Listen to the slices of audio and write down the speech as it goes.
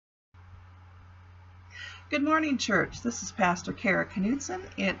Good morning, church. This is Pastor Kara Knudsen.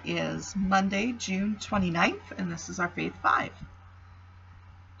 It is Monday, June 29th, and this is our Faith 5.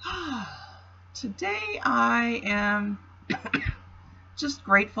 Today I am just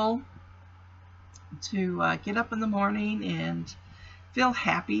grateful to get up in the morning and feel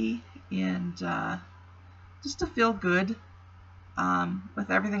happy and just to feel good with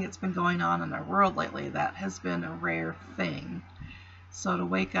everything that's been going on in our world lately. That has been a rare thing. So to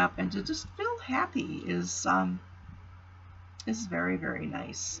wake up and to just feel happy is very, very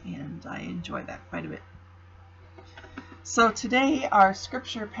nice, and I enjoy that quite a bit. So today our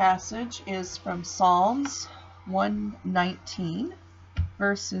scripture passage is from Psalms 119,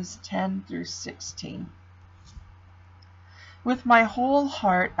 verses 10 through 16. With my whole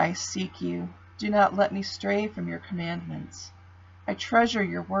heart I seek you. Do not let me stray from your commandments. I treasure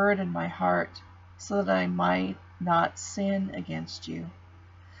your word in my heart, so that I might not sin against you.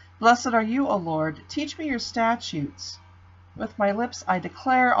 Blessed are you, O Lord. Teach me your statutes. With my lips I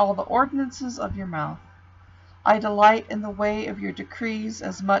declare all the ordinances of your mouth. I delight in the way of your decrees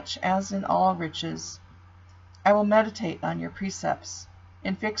as much as in all riches. I will meditate on your precepts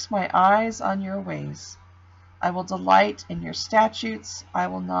and fix my eyes on your ways. I will delight in your statutes. I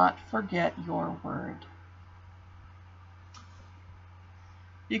will not forget your word.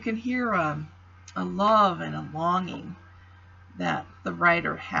 You can hear a love and a longing that the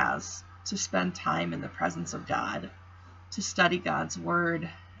writer has to spend time in the presence of God, to study God's word,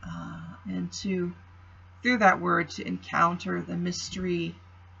 and to, through that word, to encounter the mystery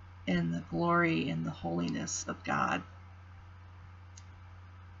and the glory and the holiness of God.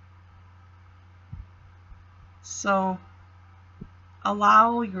 So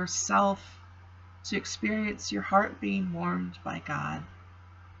allow yourself to experience your heart being warmed by God,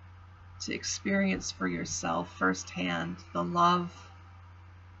 to experience for yourself firsthand the love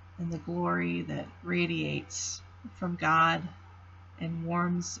and the glory that radiates from God and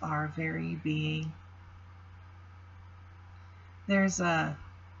warms our very being. There's a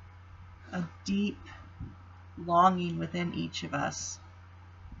deep longing within each of us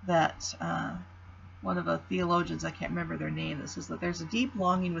that one of the theologians, I can't remember their name, says that there's a deep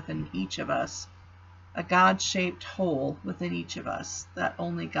longing within each of us, a God-shaped hole within each of us that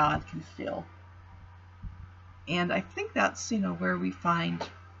only God can fill. And I think that's, where we find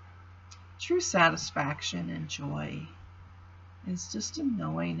true satisfaction and joy, is just in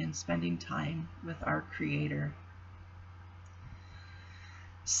knowing and spending time with our Creator.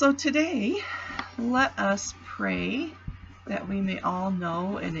 So today, let us pray that we may all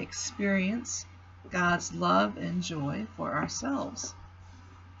know and experience God's love and joy for ourselves,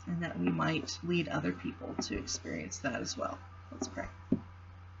 and that we might lead other people to experience that as well. Let's pray.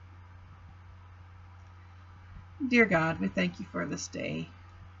 Dear God, we thank you for this day.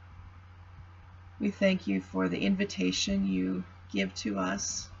 We thank you for the invitation you give to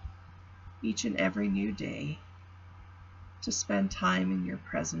us each and every new day to spend time in your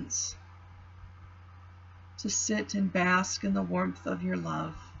presence, to sit and bask in the warmth of your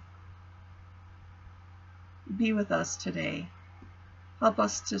love. Be with us today. Help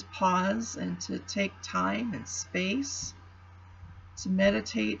us to pause and to take time and space to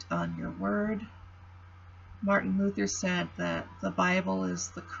meditate on your word. Martin Luther said that the Bible is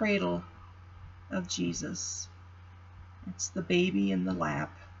the cradle of Jesus. It's the baby in the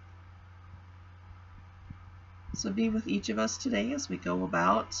lap. So be with each of us today as we go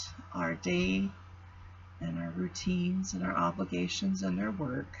about our day and our routines and our obligations and our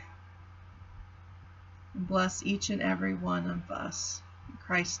work. And bless each and every one of us. In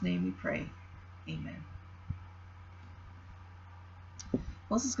Christ's name we pray. Amen.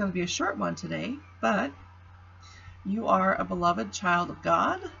 Well, this is going to be a short one today, but you are a beloved child of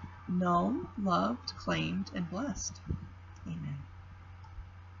God, known, loved, claimed, and blessed. Amen.